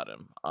talk about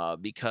him,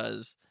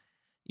 because,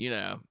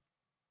 you're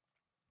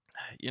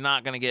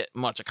not going to get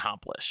much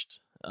accomplished.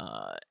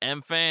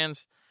 M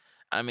fans,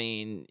 I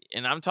mean,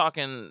 and I'm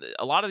talking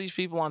a lot of these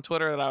people on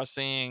Twitter that I was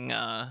seeing,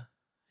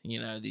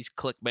 these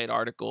clickbait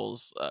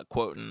articles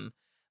quoting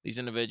these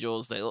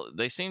individuals.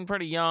 They seem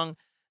pretty young.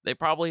 They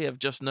probably have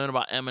just known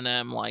about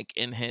Eminem like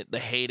in the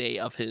heyday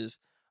of his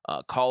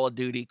Call of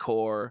Duty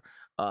core,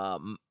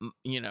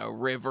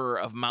 River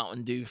of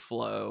Mountain Dew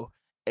flow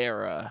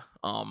era.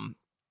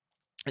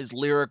 His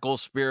lyrical,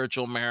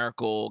 spiritual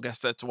miracle. I guess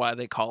that's why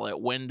they call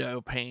it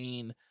window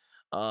pane.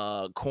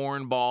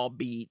 Cornball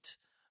beat.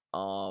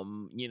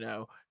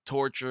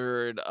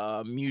 Tortured,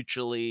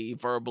 mutually,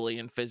 verbally,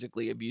 and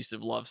physically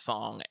abusive love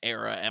song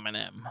era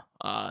Eminem.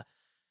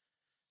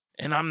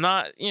 And I'm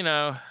not,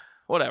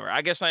 whatever.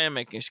 I guess I am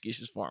making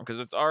excuses for him because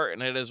it's art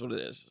and it is what it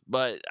is.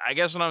 But I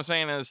guess what I'm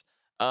saying is,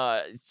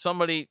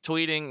 somebody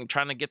tweeting,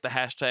 trying to get the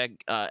hashtag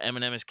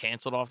Eminem is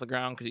canceled off the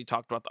ground because he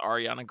talked about the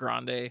Ariana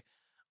Grande,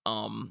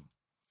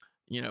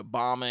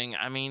 bombing.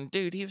 I mean,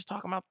 dude, he was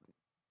talking about,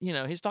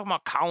 he's talking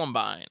about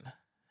Columbine.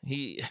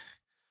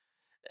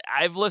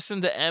 I've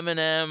listened to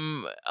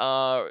Eminem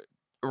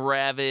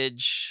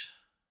ravage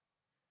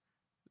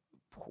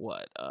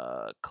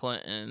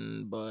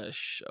Clinton,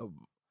 Bush.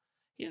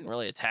 He didn't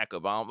really attack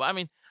Obama, but I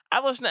mean,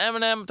 I've listened to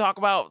Eminem talk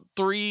about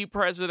 3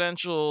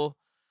 presidential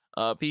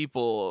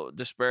people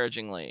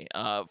disparagingly.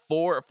 I've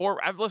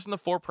listened to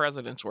 4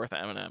 presidents worth of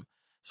Eminem.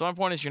 So my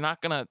point is, you're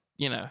not gonna,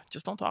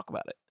 just don't talk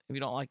about it if you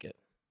don't like it.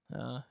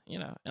 And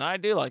I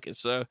do like it.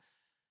 So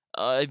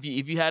if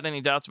you had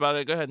any doubts about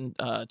it, go ahead and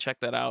check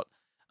that out.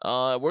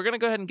 We're gonna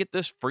go ahead and get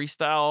this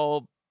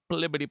freestyle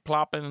plibbity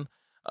plopping.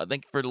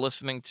 Thank you for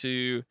listening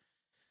to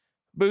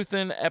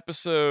Boothin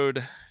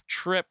episode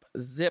Trip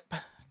Zip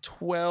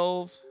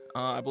 12.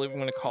 I believe I'm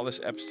gonna call this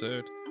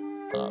episode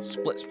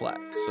Split Splat.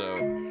 So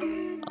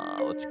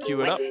let's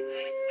cue it up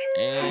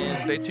and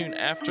stay tuned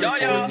after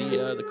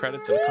for the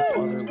credits and a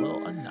couple other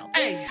little announcements.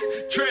 Hey,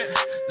 Trip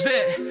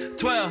Zip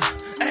 12.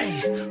 Hey,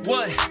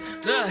 what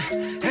the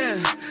hell?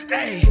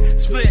 Hey,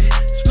 split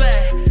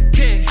splat,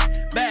 kick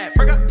back,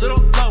 break a little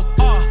flow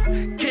off,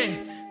 kick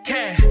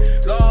cat.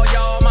 Lord,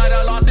 y'all might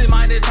have lost it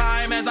mind this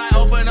time as I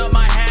open up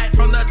my hat.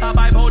 From the top,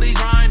 I pull these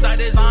rhymes. I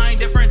design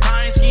different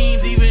time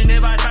schemes, even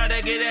if I try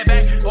to get it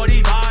back. For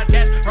these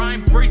podcasts,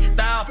 rhyme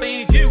freestyle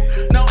things. You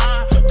know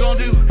I'm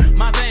gonna do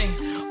my thing.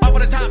 Off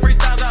of the top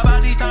freestyles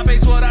about these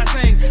topics, what I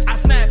sing. I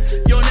snap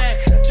your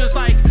neck just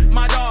like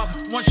my dog.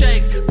 One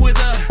shake with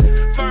a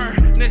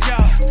furnace,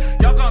 y'all.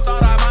 Y'all gon'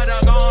 thought I might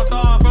have gone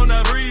soft.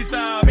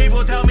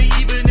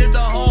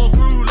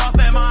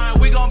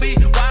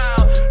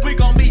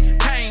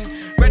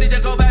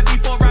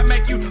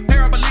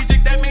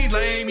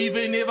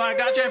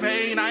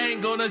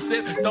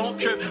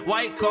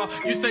 White Claw.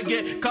 Used to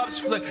get cups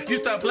flipped.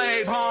 Used to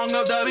play Pong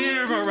of the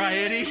beer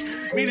variety.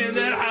 Meaning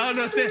that I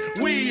understand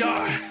we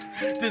are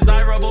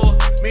desirable.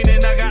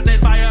 Meaning I got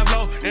this fire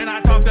flow. And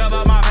I talked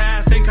about my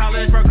past in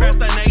college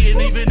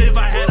procrastinating. Even if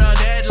I had a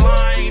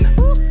deadline,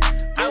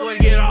 I would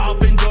get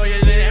off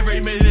enjoying every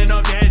minute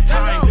of that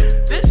time.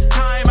 This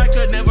time I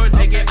could never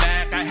take it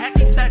back. I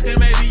hacky sacked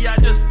maybe I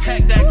just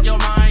tech deck your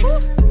mind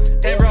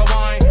and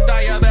rewind.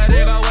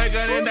 Diabetic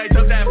awakening, they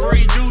took that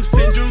free juice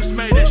and juice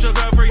made it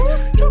sugar free.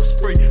 Juice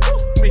free,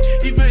 me.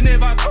 Even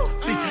if I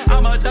goofy,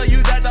 I'ma tell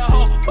you that the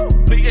whole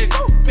movie is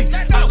goofy.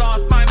 I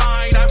lost my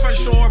mind, I for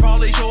sure,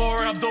 probably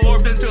sure,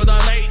 absorbed into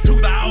the late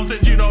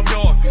 2000s, you know,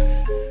 pure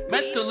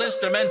mental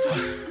instrumental.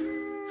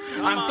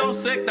 I'm so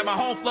sick that my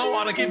whole flow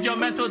ought to give your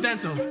mental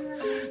dental.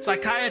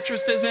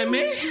 Psychiatrist is in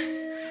me.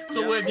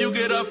 So if you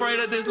get afraid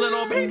of this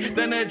little beat,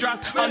 then it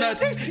drops on the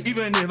T.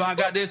 Even if I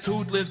got this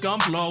toothless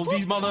gum flow,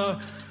 these mother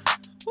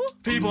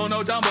people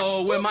know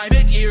Dumbo with my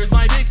big ears,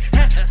 my big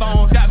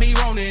headphones got me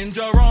roaming,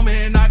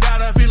 Jerome-ing. I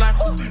gotta feel like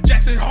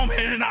Jackson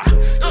Holman, and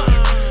I'm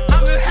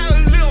just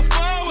having a little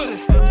fun with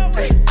it.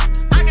 Hey,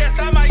 I guess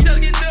I might just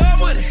get done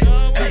with it.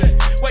 Hey,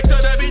 wait till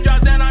the beat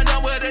drops, then I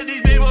done with it.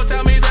 These people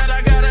tell me that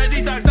I gotta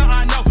detox, so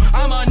I know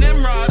I'm a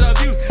Nimrod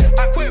of youth.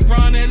 I quit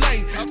running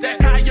late. That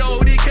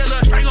coyote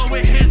killer strangle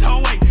with his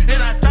whole weight.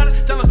 And I try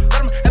to tell him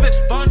that I'm having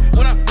fun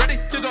when I'm ready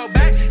to go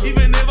back.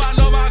 Even if I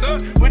know my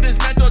good with this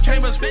mental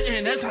chamber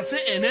spitting as I'm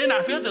sitting and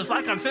I feel just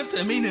like I'm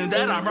Simpson, meaning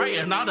that I'm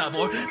writing not a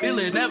board,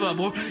 feeling never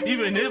bored.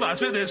 Even if I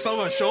spit this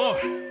flow ashore,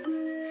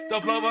 the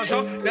flow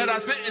ashore that I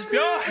spit is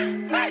pure.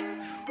 Hey,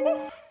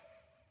 woo.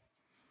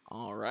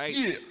 All right.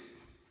 Yeah.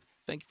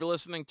 Thank you for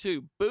listening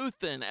to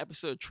Boothin'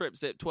 episode Trip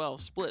Zip 12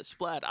 Split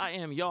Splat. I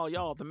am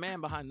y'all, the man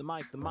behind the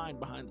mic, the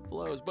mind behind the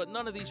flows. But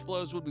none of these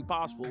flows would be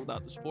possible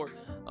without the support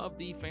of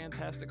the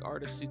fantastic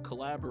artists who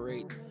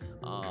collaborate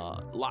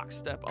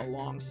lockstep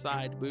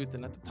alongside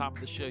Boothin'. At the top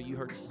of the show, you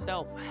heard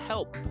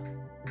Self-Help.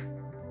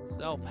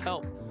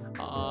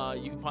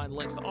 You can find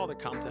links to all their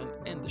content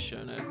in the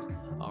show notes.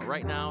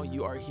 Right now,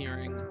 you are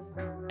hearing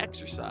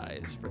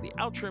Exercise for the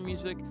outro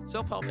music.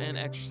 Self-Help and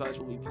Exercise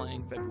will be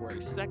playing February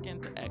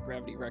 2nd at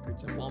Gravity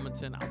Records in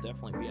Wilmington. I'll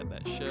definitely be at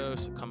that show,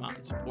 so come out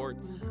and support.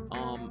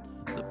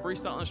 The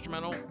freestyle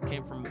instrumental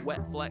came from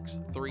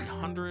Wetflex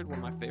 300, one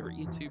of my favorite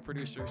YouTube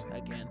producers.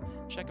 Again,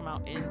 check him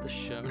out in the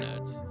show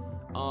notes.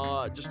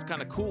 Just a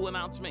kind of cool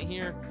announcement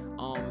here.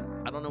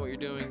 I don't know what you're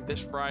doing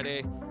this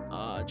Friday,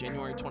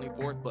 January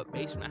 24th, but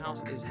Basement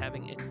House is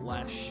having its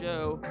last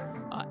show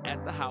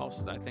at the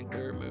house. I think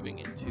they're moving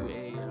into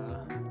a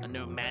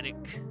nomadic,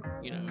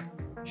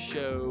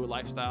 show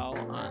lifestyle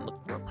and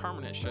looking for a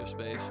permanent show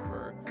space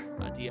for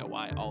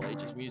DIY all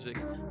ages music.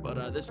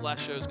 But this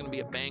last show is going to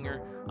be a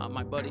banger.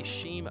 My buddy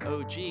Sheem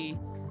OG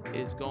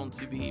is going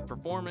to be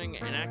performing,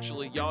 and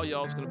actually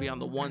y'all's going to be on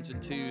the ones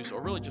and twos,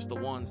 or really just the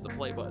ones, the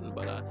play button,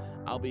 but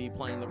I'll be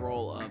playing the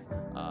role of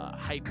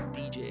hype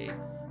DJ,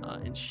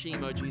 and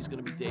Sheem OG is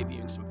going to be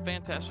debuting some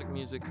fantastic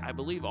music. I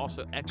believe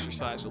also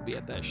Exercise will be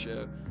at that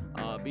show.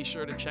 Be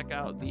sure to check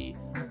out the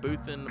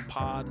Boothin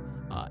Pod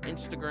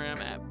Instagram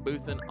at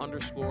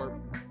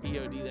Boothin_POD.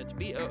 That's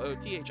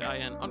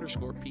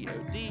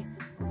BOOTHIN_POD.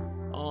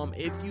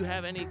 If you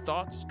have any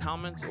thoughts,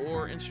 comments,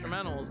 or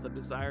instrumentals that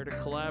desire to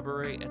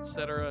collaborate,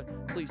 etc.,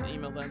 please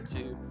email them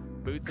to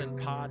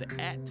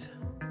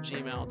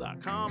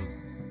boothinpod@gmail.com.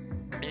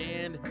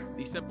 And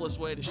the simplest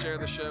way to share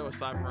the show,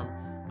 aside from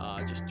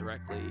just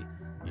directly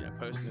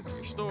posting it to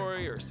your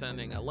story or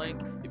sending a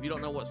link, if you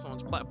don't know what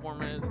someone's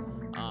platform is,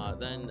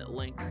 then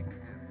link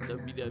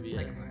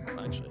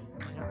actually,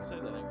 I don't have to say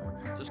that anymore.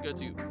 Just go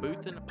to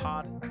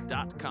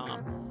boothinpod.com,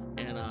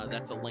 and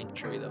that's a link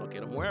tree that'll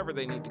get them wherever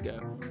they need to go.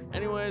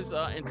 Anyways,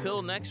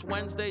 until next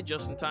Wednesday,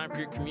 just in time for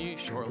your commute,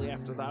 shortly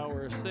after the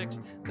hour of 6,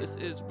 this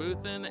is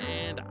Boothin',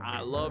 and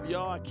I love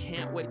y'all. I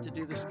can't wait to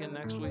do this again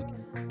next week,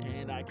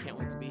 and I can't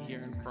wait to be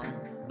hearing from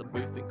the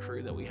Boothin'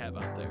 crew that we have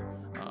out there.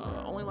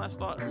 Only last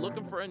thought,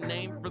 looking for a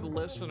name for the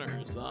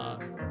listeners.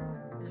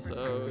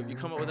 So if you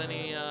come up with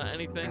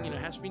anything, it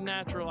has to be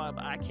natural.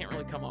 I can't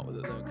really come up with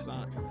it though, because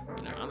I'm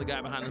the guy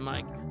behind the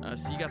mic.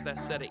 So you got that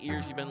set of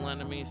ears you've been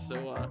lending me.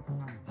 So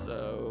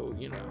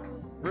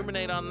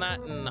ruminate on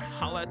that and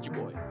holla at your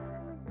boy.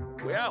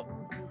 We out.